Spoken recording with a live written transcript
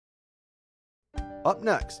Up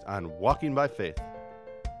next on Walking by Faith.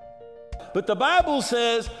 But the Bible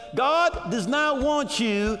says God does not want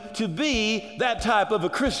you to be that type of a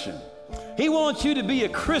Christian. He wants you to be a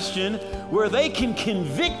Christian where they can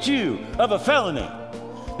convict you of a felony,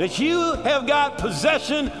 that you have got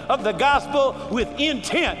possession of the gospel with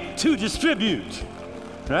intent to distribute,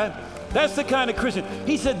 right? That's the kind of Christian.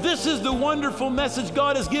 He said, this is the wonderful message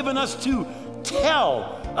God has given us to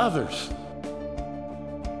tell others.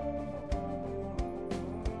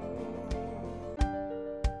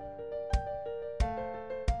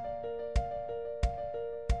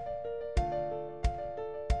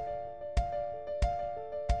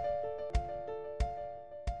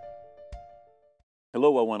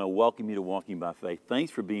 Hello, I want to welcome you to Walking by Faith.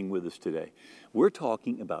 Thanks for being with us today. We're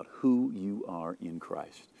talking about who you are in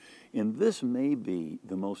Christ. And this may be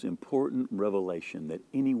the most important revelation that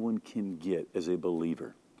anyone can get as a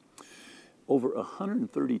believer. Over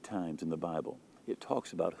 130 times in the Bible, it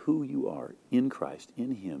talks about who you are in Christ,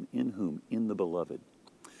 in Him, in whom, in the Beloved.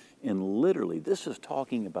 And literally, this is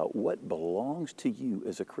talking about what belongs to you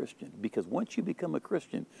as a Christian. Because once you become a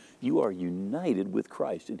Christian, you are united with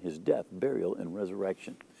Christ in His death, burial, and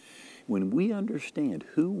resurrection. When we understand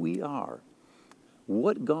who we are,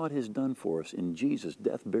 what God has done for us in Jesus'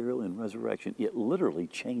 death, burial, and resurrection, it literally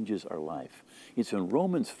changes our life. It's in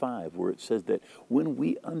Romans 5 where it says that when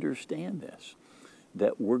we understand this,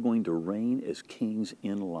 that we're going to reign as kings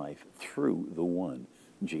in life through the one,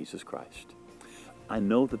 Jesus Christ. I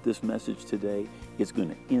know that this message today is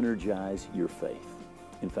going to energize your faith.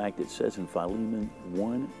 In fact, it says in Philemon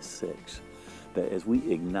 1:6 that as we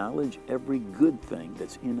acknowledge every good thing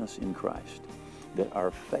that's in us in Christ, that our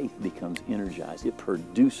faith becomes energized. It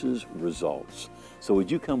produces results. So would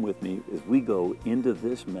you come with me as we go into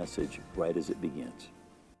this message right as it begins?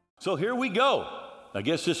 So here we go. I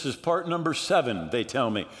guess this is part number 7, they tell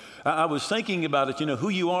me. I was thinking about it, who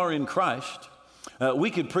you are in Christ.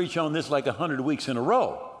 We could preach on this like 100 weeks in a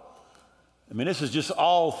row. I mean, this is just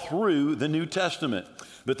all through the New Testament.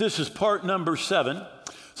 But this is part number 7.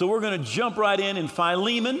 So we're going to jump right in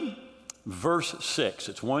Philemon, verse 6.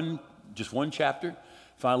 It's just one chapter.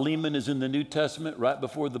 Philemon is in the New Testament, right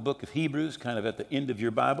before the book of Hebrews, kind of at the end of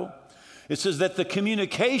your Bible. It says that the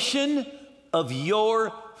communication of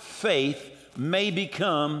your faith may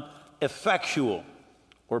become effectual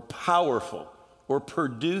or powerful or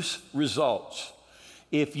produce results.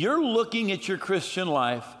 If you're looking at your Christian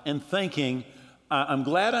life and thinking, I'm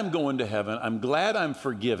glad I'm going to heaven, I'm glad I'm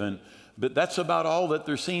forgiven, but that's about all that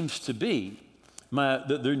there seems to be,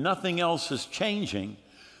 nothing else is changing,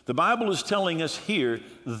 the Bible is telling us here,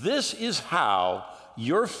 this is how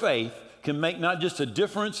your faith can make not just a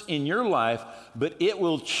difference in your life, but it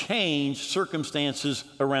will change circumstances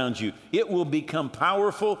around you. It will become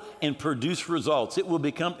powerful and produce results. It will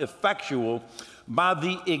become effectual by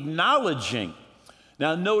the acknowledging.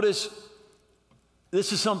 Now notice,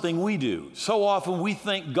 this is something we do. So often we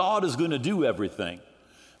think God is going to do everything.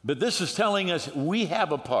 But this is telling us we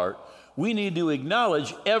have a part. We need to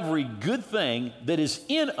acknowledge every good thing that is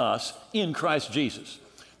in us in Christ Jesus.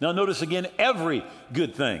 Now notice again, every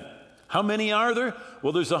good thing. How many are there?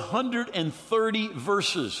 Well, there's 130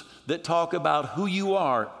 verses that talk about who you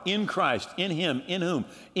are in Christ, in Him, in whom,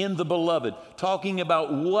 in the Beloved, talking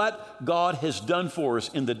about what God has done for us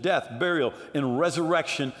in the death, burial, and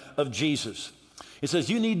resurrection of Jesus. It says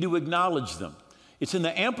you need to acknowledge them. It's in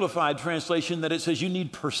the Amplified translation that it says you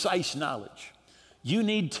need precise knowledge. You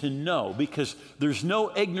need to know, because there's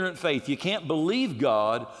no ignorant faith. You can't believe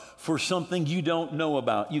God for something you don't know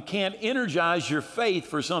about. You can't energize your faith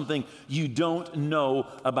for something you don't know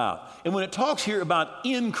about. And when it talks here about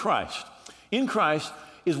in Christ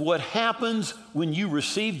is what happens when you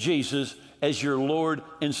receive Jesus as your Lord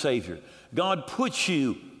and Savior. God puts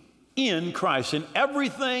you in Christ, and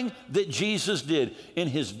everything that Jesus did in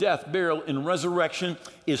His death, burial, and resurrection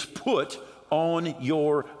is put on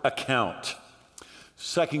your account.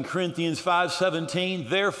 2 Corinthians 5:17,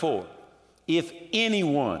 therefore, if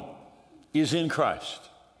anyone is in Christ,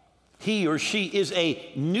 he or she is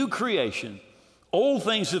a new creation. Old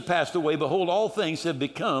things have passed away. Behold, all things have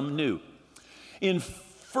become new. In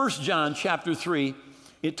 1 John chapter 3,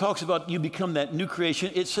 it talks about you become that new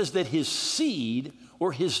creation. It says that His seed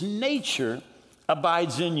or His nature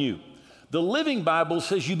abides in you. The Living Bible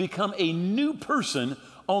says you become a new person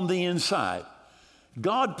on the inside.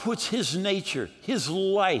 God puts His nature, His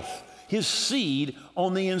life, His seed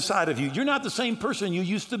on the inside of you. You're not the same person you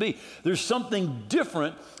used to be. There's something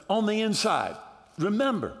different on the inside.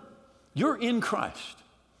 Remember, you're in Christ.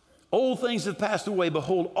 Old things have passed away.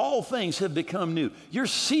 Behold, all things have become new. You're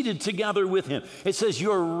seated together with Him. It says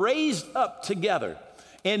you're raised up together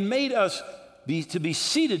and made us to be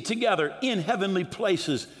seated together in heavenly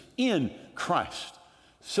places in Christ.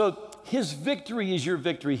 So his victory is your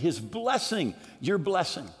victory. His blessing, your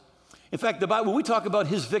blessing. In fact, the Bible, when we talk about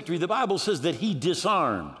his victory, the Bible says that he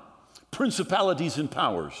disarmed principalities and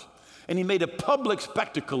powers, and he made a public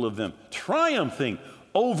spectacle of them, triumphing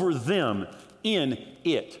over them in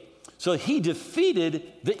it. So he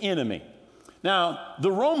defeated the enemy. Now,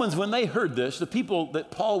 the Romans, when they heard this, the people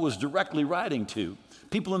that Paul was directly writing to,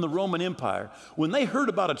 people in the Roman Empire, when they heard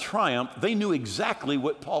about a triumph, they knew exactly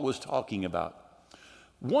what Paul was talking about.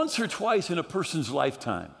 Once or twice in a person's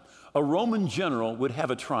lifetime, a Roman general would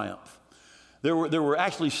have a triumph. There were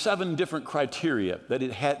actually 7 different criteria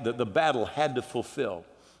that the battle had to fulfill,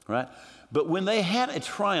 right? But when they had a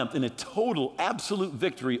triumph and a total, absolute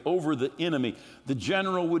victory over the enemy, the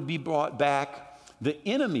general would be brought back. The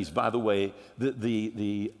enemies, by the way,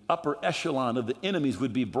 the upper echelon of the enemies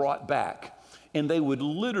would be brought back, and they would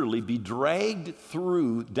literally be dragged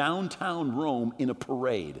through downtown Rome in a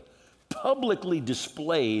parade, publicly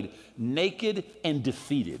displayed, naked and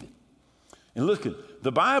defeated. And look,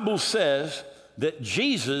 the Bible says that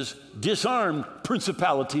Jesus disarmed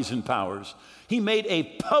principalities and powers. He made a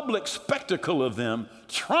public spectacle of them,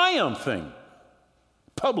 triumphing.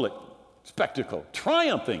 Public spectacle,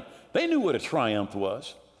 triumphing. They knew what a triumph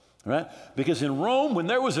was, right? Because in Rome, when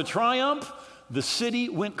there was a triumph, the city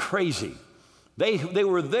went crazy. They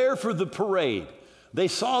were there for the parade. They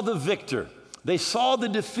saw the victor. They saw the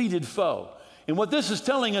defeated foe. And what this is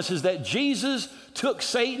telling us is that Jesus took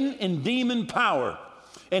Satan and demon power,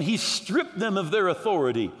 and he stripped them of their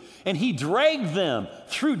authority, and he dragged them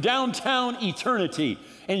through downtown eternity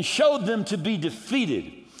and showed them to be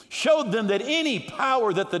defeated, showed them that any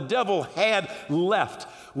power that the devil had left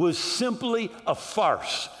was simply a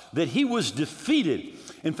farce, that he was defeated.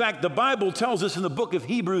 In fact, the Bible tells us in the book of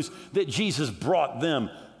Hebrews that Jesus brought them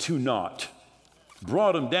to naught,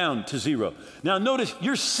 brought them down to zero. Now notice,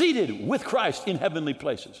 you're seated with Christ in heavenly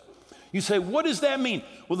places. You say, what does that mean?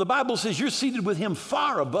 Well, the Bible says you're seated with him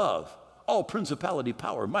far above all principality,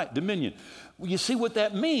 power, might, dominion. Well, you see what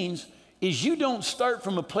that means is you don't start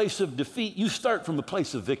from a place of defeat, you start from a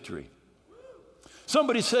place of victory.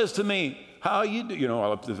 Somebody says to me, how are you doing?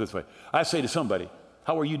 I'll put it this way. I say to somebody,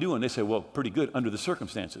 how are you doing? They say, well, pretty good under the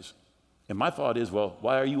circumstances. And my thought is, well,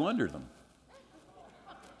 why are you under them?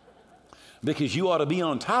 Because you ought to be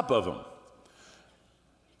on top of them.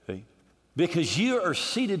 See? Because you are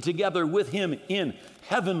seated together with him in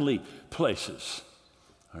heavenly places.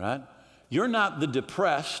 All right? You're not the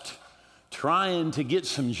depressed trying to get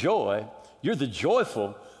some joy. You're the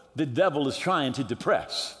joyful the devil is trying to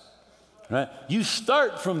depress. Right? You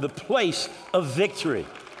start from the place of victory.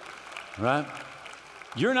 Right?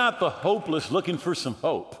 You're not the hopeless looking for some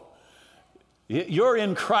hope. You're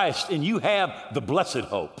in Christ and you have the blessed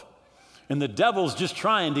hope. And the devil's just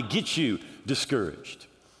trying to get you discouraged.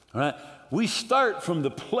 All right? We start from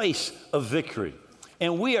the place of victory,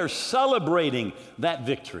 and we are celebrating that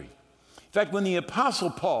victory. In fact, when the Apostle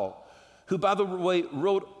Paul, who, by the way,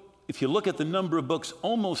 wrote, if you look at the number of books,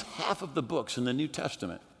 almost half of the books in the New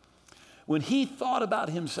Testament, when he thought about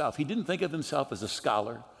himself, he didn't think of himself as a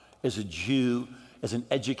scholar, as a Jew, as an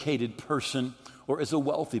educated person, or as a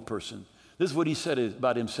wealthy person. This is what he said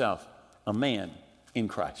about himself: a man in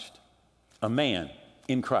Christ. A man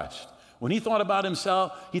in Christ. When he thought about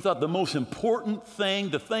himself, he thought the most important thing,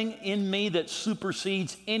 the thing in me that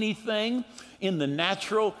supersedes anything in the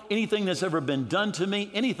natural, anything that's ever been done to me,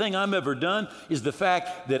 anything I've ever done, is the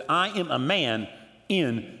fact that I am a man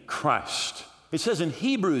in Christ. It says in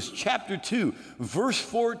Hebrews chapter 2, verse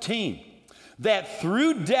 14, that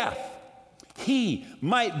through death he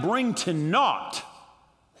might bring to naught,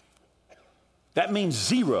 that means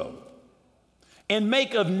zero, and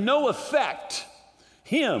make of no effect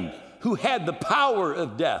him who had the power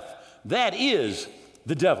of death, that is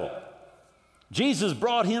the devil. Jesus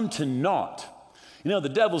brought him to naught. The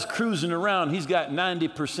devil's cruising around. He's got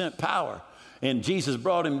 90% power. And Jesus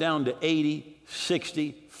brought him down to 80,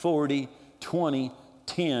 60, 40, 20,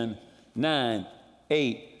 10, 9,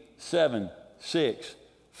 8, 7, 6,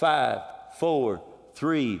 5, 4,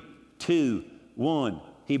 3, 2, 1.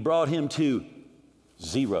 He brought him to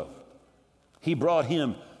zero. He brought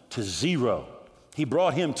him to zero. He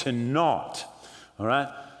brought him to naught. All right?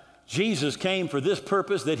 Jesus came for this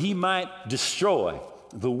purpose, that he might destroy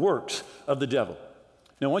the works of the devil.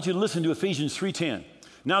 Now, I want you to listen to Ephesians 3:10.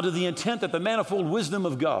 Now, to the intent that the manifold wisdom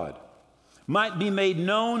of God might be made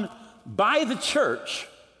known by the church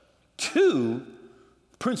to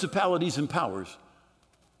principalities and powers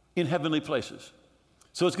in heavenly places.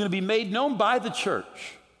 So it's going to be made known by the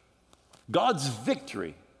church. God's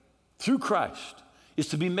victory through Christ is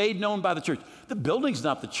to be made known by the church. The building's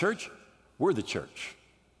not the church. We're the church.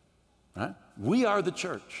 Right? We are the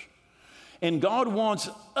church. And God wants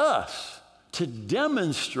us to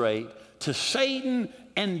demonstrate to Satan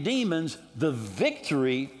and demons the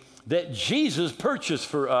victory that Jesus purchased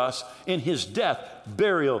for us in his death,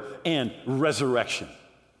 burial, and resurrection.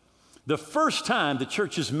 The first time the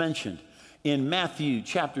church is mentioned in Matthew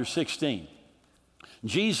chapter 16,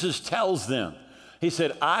 Jesus tells them, he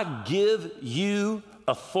said, I give you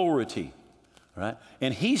authority, right?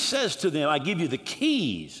 And he says to them, I give you the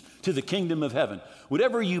keys to the kingdom of heaven.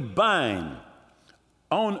 Whatever you bind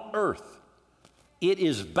on earth, it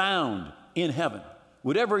is bound in heaven.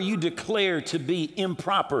 Whatever you declare to be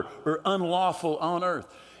improper or unlawful on earth,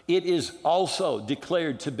 it is also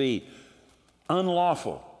declared to be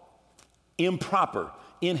unlawful, improper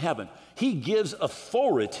in heaven. He gives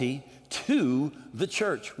authority to the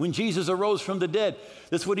church. When Jesus arose from the dead,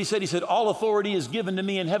 that's what he said. He said, all authority is given to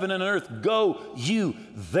me in heaven and on earth. Go you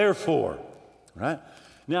therefore. Right?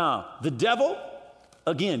 Now, the devil,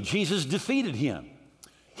 again, Jesus defeated him.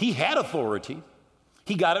 He had authority.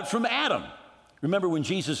 He got it from Adam. Remember when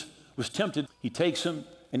Jesus was tempted, he takes him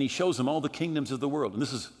and he shows him all the kingdoms of the world. And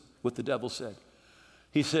this is what the devil said.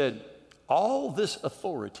 He said, all this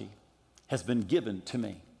authority has been given to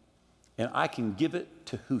me, and I can give it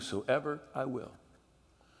to whosoever I will.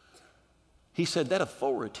 He said that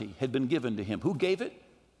authority had been given to him. Who gave it?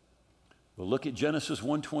 Well, look at Genesis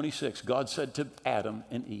 1:26. God said to Adam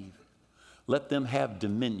and Eve, let them have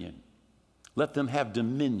dominion. Let them have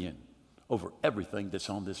dominion over everything that's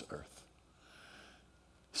on this earth.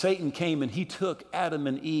 Satan came and he took Adam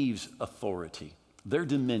and Eve's authority, their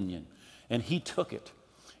dominion, and he took it.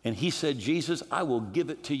 And he said, Jesus, I will give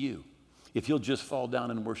it to you if you'll just fall down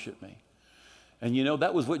and worship me. And you know,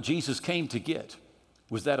 that was what Jesus came to get,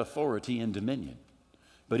 was that authority and dominion.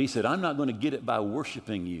 But he said, I'm not going to get it by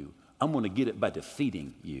worshiping you. I'm going to get it by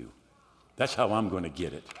defeating you. That's how I'm going to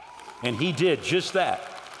get it. And he did just that.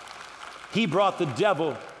 He brought the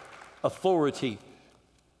devil authority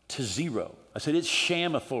to zero. I said, it's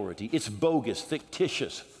sham authority. It's bogus,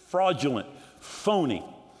 fictitious, fraudulent, phony,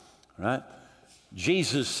 right?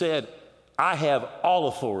 Jesus said, I have all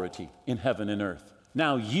authority in heaven and earth.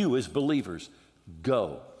 Now you as believers,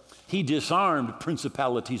 go. He disarmed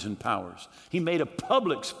principalities and powers. He made a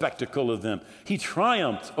public spectacle of them. He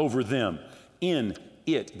triumphed over them in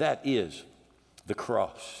it. That is the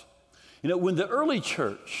cross. You know, when the early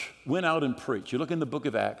church went out and preached, you look in the book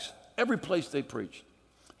of Acts, every place they preached,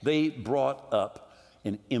 they brought up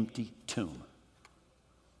an empty tomb.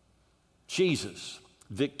 Jesus,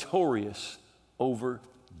 victorious over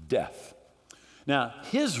death. Now,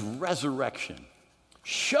 his resurrection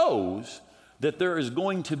shows that there is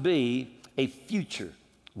going to be a future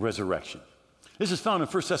resurrection. This is found in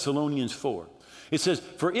 1 Thessalonians 4. It says,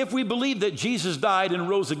 for if we believe that Jesus died and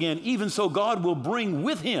rose again, even so God will bring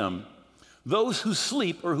with him those who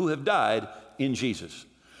sleep or who have died in Jesus.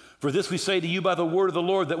 For this we say to you by the word of the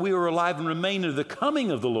Lord, that we are alive and remain unto the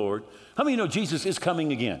coming of the Lord. How many know Jesus is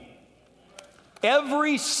coming again?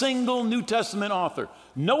 Every single New Testament author,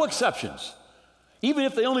 no exceptions, even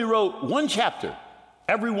if they only wrote one chapter,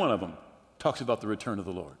 every one of them talks about the return of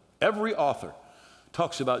the Lord. Every author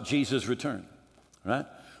talks about Jesus' return, right?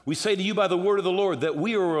 We say to you by the word of the Lord that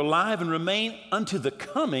we are alive and remain unto the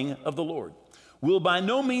coming of the Lord. Will by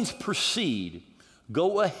no means precede,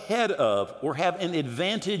 go ahead of, or have an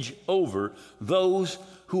advantage over those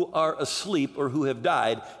who are asleep or who have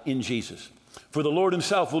died in Jesus. For the Lord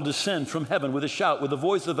himself will descend from heaven with a shout, with the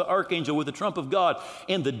voice of the archangel, with the trump of God,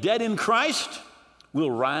 and the dead in Christ will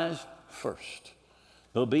rise first.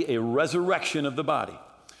 There'll be a resurrection of the body.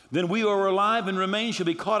 Then we who are alive and remain shall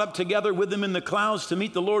be caught up together with them in the clouds to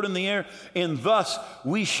meet the Lord in the air, and thus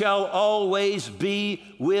we shall always be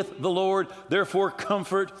with the Lord. Therefore,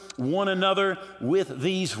 comfort one another with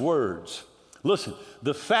these words. Listen,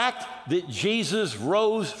 the fact that Jesus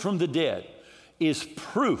rose from the dead is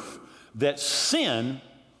proof that sin,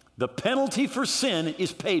 the penalty for sin,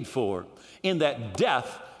 is paid for, and that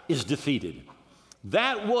death is defeated.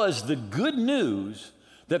 That was the good news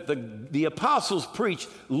that the apostles preached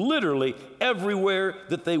literally everywhere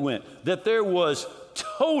that they went, that there was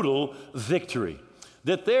total victory,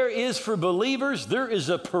 that there is for believers, there is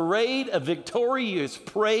a parade, a victorious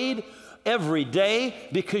parade every day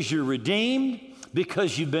because you're redeemed,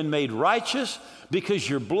 because you've been made righteous, because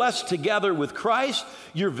you're blessed together with Christ,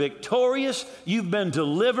 you're victorious, you've been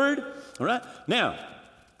delivered, all right? Now,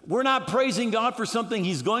 we're not praising God for something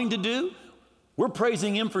he's going to do. We're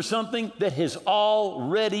praising him for something that has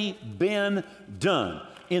already been done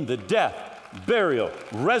in the death, burial,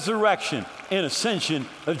 resurrection, and ascension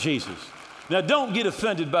of Jesus. Now, don't get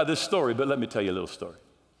offended by this story, but let me tell you a little story.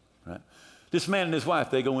 Right? This man and his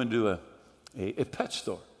wife, they go into a pet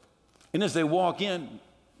store. And as they walk in,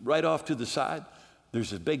 right off to the side,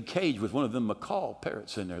 there's a big cage with one of them macaw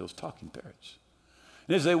parrots in there, those talking parrots.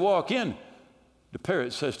 And as they walk in, the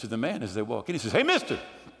parrot says to the man as they walk in, he says, "Hey, mister."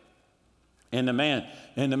 And the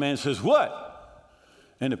man says, "What?"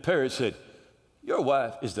 And the parrot said, "Your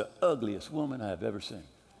wife is the ugliest woman I've ever seen."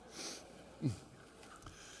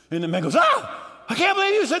 And the man goes, I can't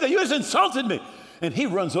believe you said that. You just insulted me. And he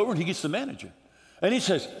runs over and he gets the manager. And he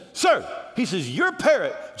says, "Sir," he says, "your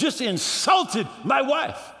parrot just insulted my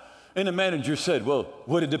wife." And the manager said, "Well,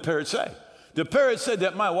 what did the parrot say?" The parrot said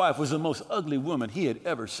that my wife was the most ugly woman he had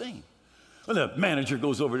ever seen. Well, the manager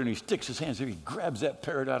goes over there and he sticks his hands there. He grabs that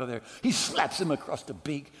parrot out of there. He slaps him across the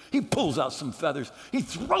beak. He pulls out some feathers. He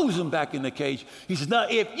throws him back in the cage. He says, "Now,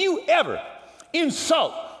 if you ever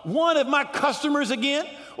insult one of my customers again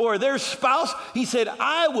or their spouse," he said,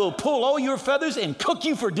 "I will pull all your feathers and cook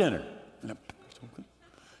you for dinner."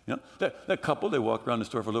 You know, that couple, they walk around the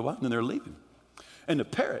store for a little while and then they're leaving. And the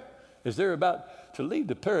parrot, as they're about to leave,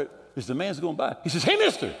 the parrot, as the man's going by, he says, "Hey,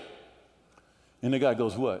 mister." And the guy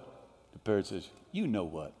goes, "What?" The parrot says, "You know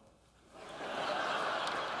what."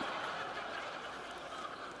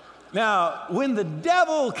 Now, when the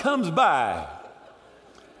devil comes by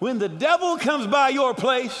your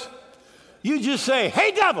place, you just say,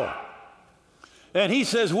 "Hey, devil." And he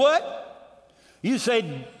says, "What?" You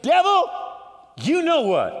say, "Devil, you know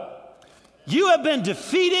what? You have been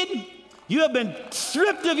defeated. You have been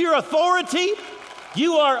stripped of your authority.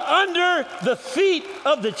 You are under the feet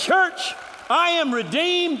of the church. I am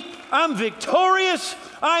redeemed. I'm victorious.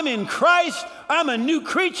 I'm in Christ. I'm a new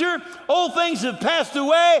creature. Old things have passed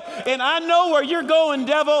away, and I know where you're going,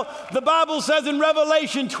 devil." The Bible says in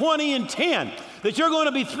Revelation 20:10 that you're going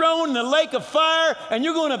to be thrown in the lake of fire, and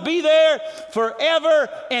you're going to be there forever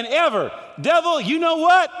and ever. Devil, you know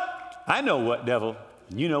what? I know what, devil.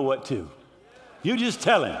 You know what, too. You just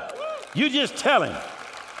tell him. You just tell him.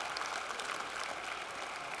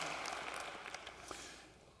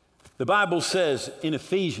 The Bible says in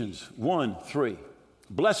Ephesians 1:3,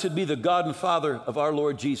 "Blessed be the God and Father of our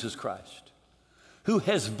Lord Jesus Christ, who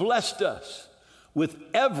has blessed us with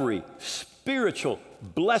every spiritual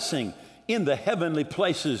blessing in the heavenly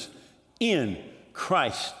places in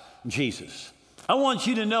Christ Jesus." I want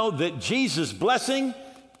you to know that Jesus' blessing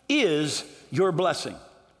is your blessing.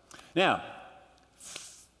 Now,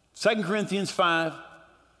 2 Corinthians 5,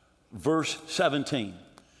 verse 17.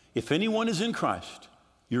 "If anyone is in Christ,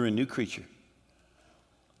 you're a new creature.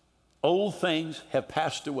 Old things have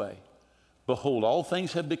passed away. Behold, all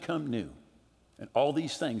things have become new. And all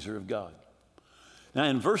these things are of God." Now,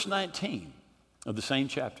 in verse 19 of the same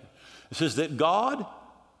chapter, it says that God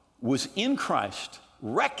was in Christ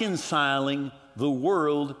reconciling the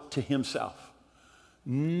world to himself,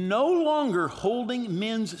 no longer holding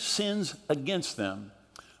men's sins against them,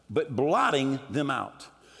 but blotting them out.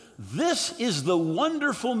 This is the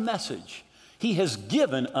wonderful message he has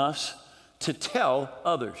given us to tell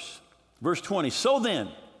others. Verse 20, "So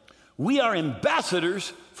then, we are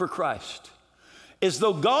ambassadors for Christ, as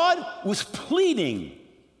though God was pleading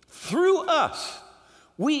through us.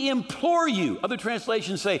 We implore you," other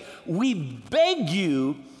translations say, "we beg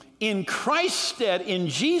you in Christ's stead, in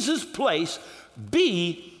Jesus' place,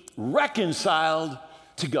 be reconciled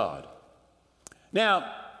to God."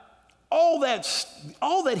 Now, all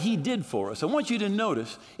that he did for us, I want you to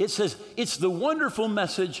notice, it says it's the wonderful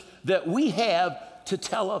message that we have to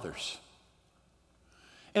tell others.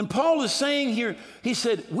 And Paul is saying here, he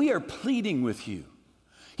said, we are pleading with you.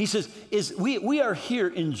 He says, we are here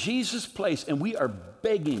in Jesus' place and we are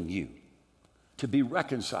begging you to be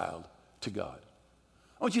reconciled to God.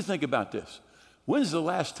 I want you to think about this. When's the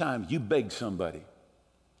last time you begged somebody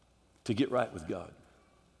to get right with God?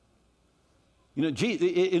 You know,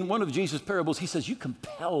 in one of Jesus' parables, he says, you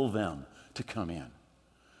compel them to come in.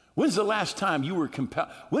 When's the last time you were compelled?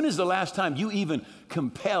 When is the last time you even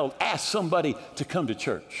asked somebody to come to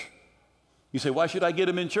church? You say, why should I get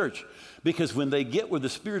them in church? Because when they get where the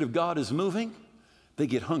Spirit of God is moving, they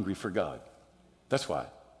get hungry for God. That's why.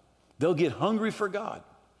 They'll get hungry for God.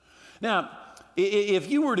 Now, if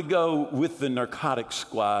you were to go with the narcotics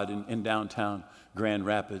squad in downtown Grand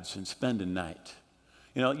Rapids and spend a night,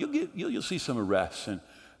 you know, you'll see some arrests, and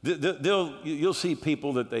you'll see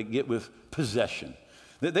people that they get with possession.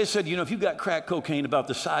 They said, you know, if you've got crack cocaine about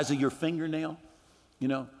the size of your fingernail, you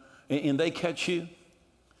know, and they catch you,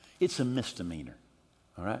 it's a misdemeanor,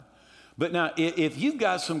 all right? But now, if you've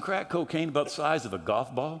got some crack cocaine about the size of a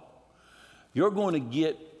golf ball, you're going to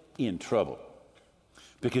get in trouble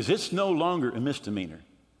because it's no longer a misdemeanor.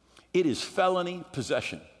 It is felony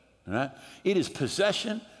possession. All right? It is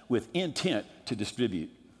possession with intent to distribute.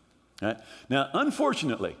 All right? Now,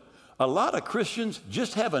 unfortunately, a lot of Christians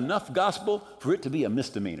just have enough gospel for it to be a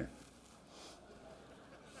misdemeanor.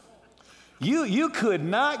 You could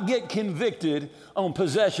not get convicted on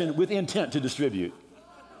possession with intent to distribute.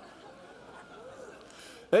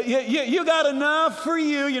 You got enough for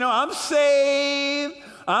you. You know, I'm saved,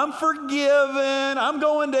 I'm forgiven, I'm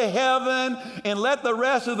going to heaven, and let the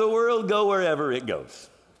rest of the world go wherever it goes.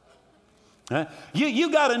 Right?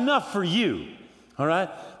 You got enough for you, all right?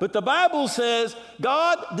 But the Bible says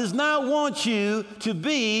God does not want you to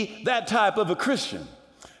be that type of a Christian.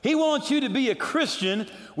 He wants you to be a Christian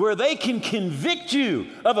where they can convict you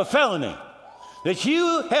of a felony, that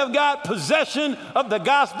you have got possession of the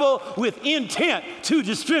gospel with intent to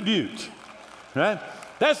distribute, right?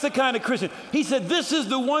 That's the kind of Christian. He said, this is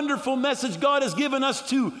the wonderful message God has given us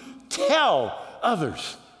to tell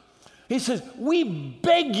others. He says, we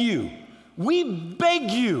beg you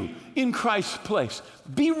in Christ's place.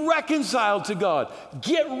 Be reconciled to God.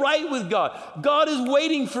 Get right with God. God is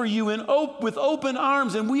waiting for you with open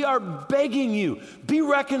arms, and we are begging you, be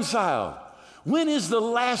reconciled. When is the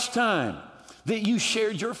last time that you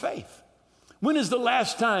shared your faith? When is the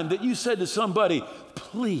last time that you said to somebody,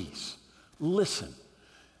 please, listen,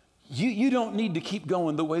 you don't need to keep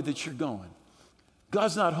going the way that you're going.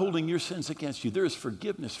 God's not holding your sins against you. There is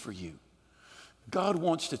forgiveness for you. God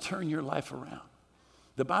wants to turn your life around.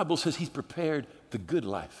 The Bible says he's prepared the good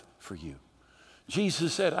life for you.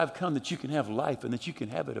 Jesus said, I've come that you can have life and that you can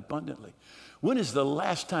have it abundantly. When is the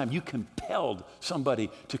last time you compelled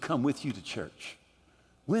somebody to come with you to church?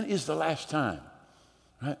 When is the last time?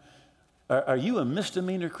 Right? Are you a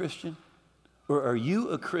misdemeanor Christian? Or are you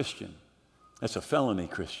a Christian that's a felony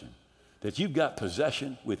Christian? That you've got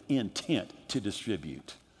possession with intent to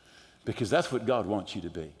distribute? Because that's what God wants you to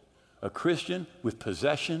be. A Christian with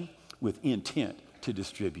possession with intent to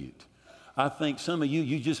distribute. I think some of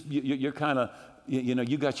you're kind of,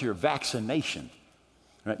 you got your vaccination,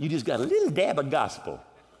 right? You just got a little dab of gospel,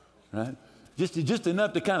 right? Just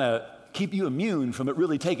enough to kind of keep you immune from it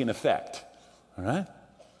really taking effect, all right?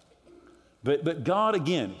 But God,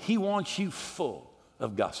 again, he wants you full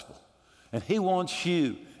of gospel. And he wants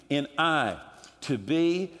you and I to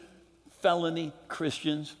be felony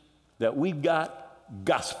Christians, that we've got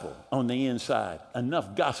gospel on the inside,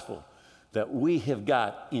 enough gospel that we have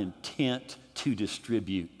got intent to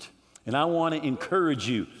distribute. And I want to encourage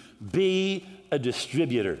you, be a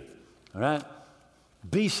distributor, all right?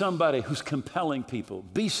 Be somebody who's compelling people.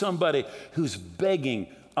 Be somebody who's begging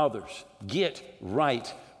others. Get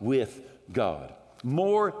right with God.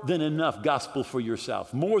 More than enough gospel for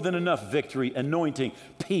yourself. More than enough victory, anointing,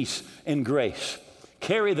 peace, and grace.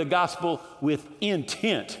 Carry the gospel with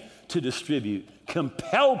intent to distribute.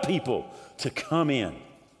 Compel people to come in.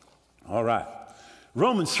 All right.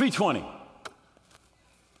 Romans 3:20.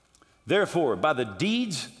 Therefore, by the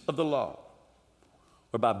deeds of the law,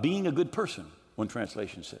 or by being a good person, one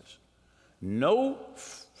translation says, no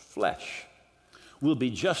flesh will be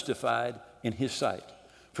justified in his sight.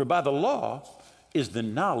 For by the law is the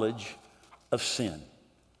knowledge of sin.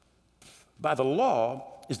 By the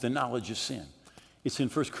law is the knowledge of sin. It's in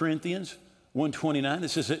 1 Corinthians 1:29. It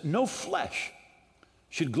says that no flesh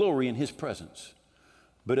should glory in his presence.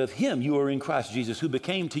 But of him you are in Christ Jesus, who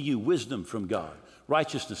became to you wisdom from God,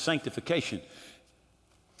 righteousness, sanctification.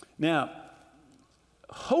 Now,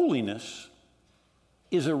 holiness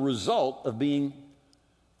is a result of being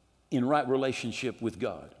in right relationship with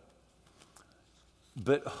God.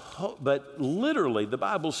 But literally, the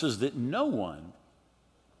Bible says that no one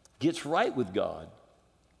gets right with God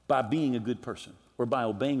by being a good person or by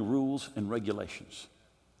obeying rules and regulations.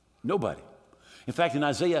 Nobody. In fact, in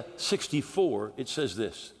Isaiah 64, it says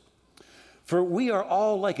this, for we are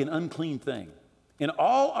all like an unclean thing, and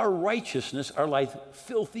all our righteousness are like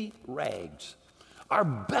filthy rags. Our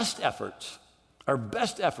best efforts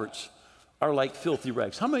are like filthy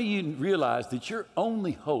rags. How many of you realize that your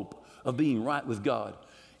only hope of being right with God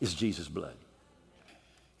is Jesus' blood?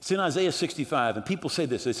 It's in Isaiah 65, and people say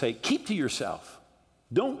this. They say, keep to yourself.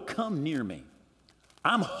 Don't come near me.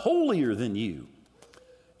 I'm holier than you.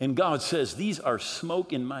 And God says, these are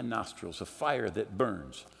smoke in my nostrils, a fire that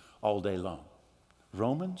burns all day long.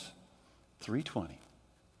 Romans 3:20.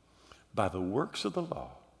 By the works of the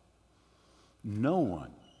law, no one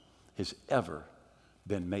has ever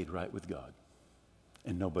been made right with God.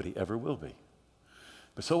 And nobody ever will be.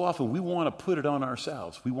 But so often we want to put it on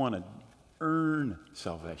ourselves. We want to earn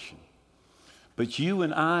salvation. But you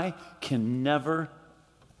and I can never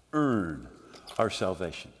earn our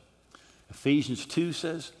salvation. Ephesians 2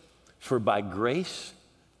 says, for by grace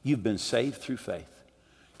You've been saved through faith.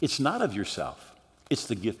 It's not of yourself. It's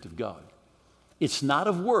the gift of God. It's not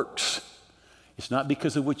of works. It's not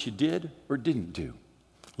because of what you did or didn't do,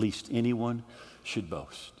 lest anyone should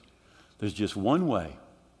boast. There's just one way.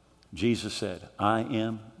 Jesus said, I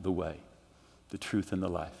am the way, the truth, and the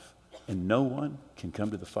life. And no one can come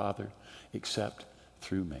to the Father except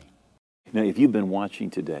through me. Now, if you've been watching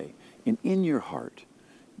today, and in your heart,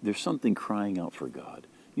 there's something crying out for God.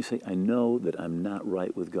 You say, I know that I'm not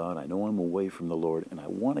right with God. I know I'm away from the Lord, and I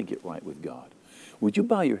want to get right with God. Would you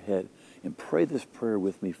bow your head and pray this prayer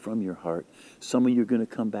with me from your heart? Some of you are going to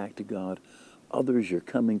come back to God. Others, you're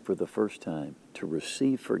coming for the first time to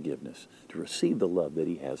receive forgiveness, to receive the love that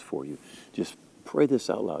He has for you. Just pray this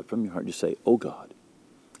out loud from your heart. Just say, oh God,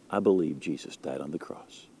 I believe Jesus died on the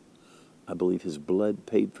cross. I believe His blood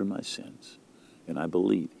paid for my sins, and I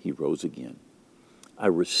believe He rose again. I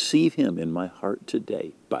receive Him in my heart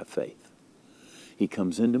today by faith. He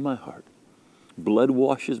comes into my heart. Blood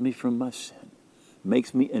washes me from my sin,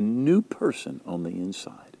 makes me a new person on the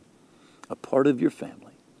inside, a part of your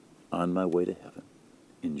family, on my way to heaven.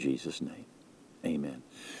 In Jesus' name, amen.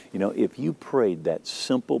 You know, if you prayed that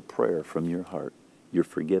simple prayer from your heart, you're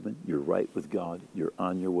forgiven, you're right with God, you're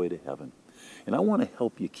on your way to heaven. And I want to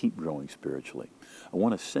help you keep growing spiritually. I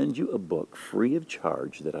want to send you a book free of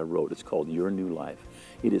charge that I wrote. It's called Your New Life.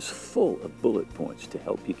 It is full of bullet points to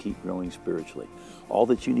help you keep growing spiritually. All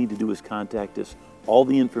that you need to do is contact us. All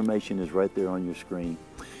the information is right there on your screen.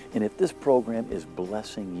 And if this program is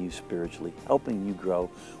blessing you spiritually, helping you grow,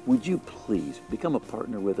 would you please become a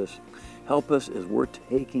partner with us? Help us as we're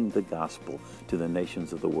taking the gospel to the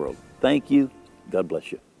nations of the world. Thank you. God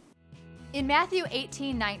bless you. In Matthew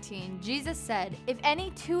 18:19, Jesus said, if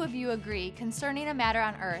any two of you agree concerning a matter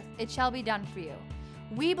on earth, it shall be done for you.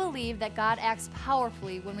 We believe that God acts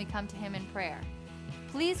powerfully when we come to Him in prayer.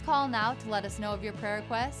 Please call now to let us know of your prayer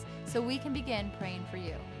requests so we can begin praying for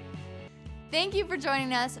you. Thank you for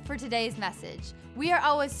joining us for today's message. We are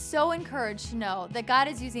always so encouraged to know that God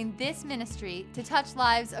is using this ministry to touch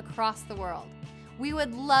lives across the world. We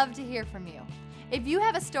would love to hear from you. If you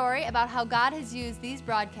have a story about how God has used these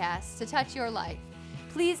broadcasts to touch your life,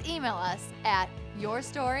 please email us at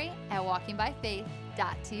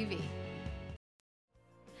yourstory@walkingbyfaith.tv.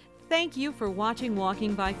 Thank you for watching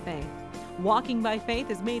Walking by Faith. Walking by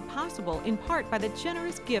Faith is made possible in part by the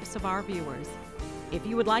generous gifts of our viewers. If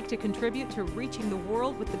you would like to contribute to reaching the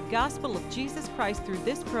world with the gospel of Jesus Christ through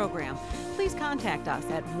this program, please contact us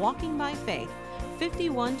at Walking by Faith,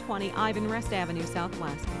 5120 Ivan Rest Avenue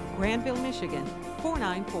Southwest, Granville, Michigan,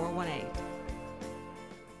 49418.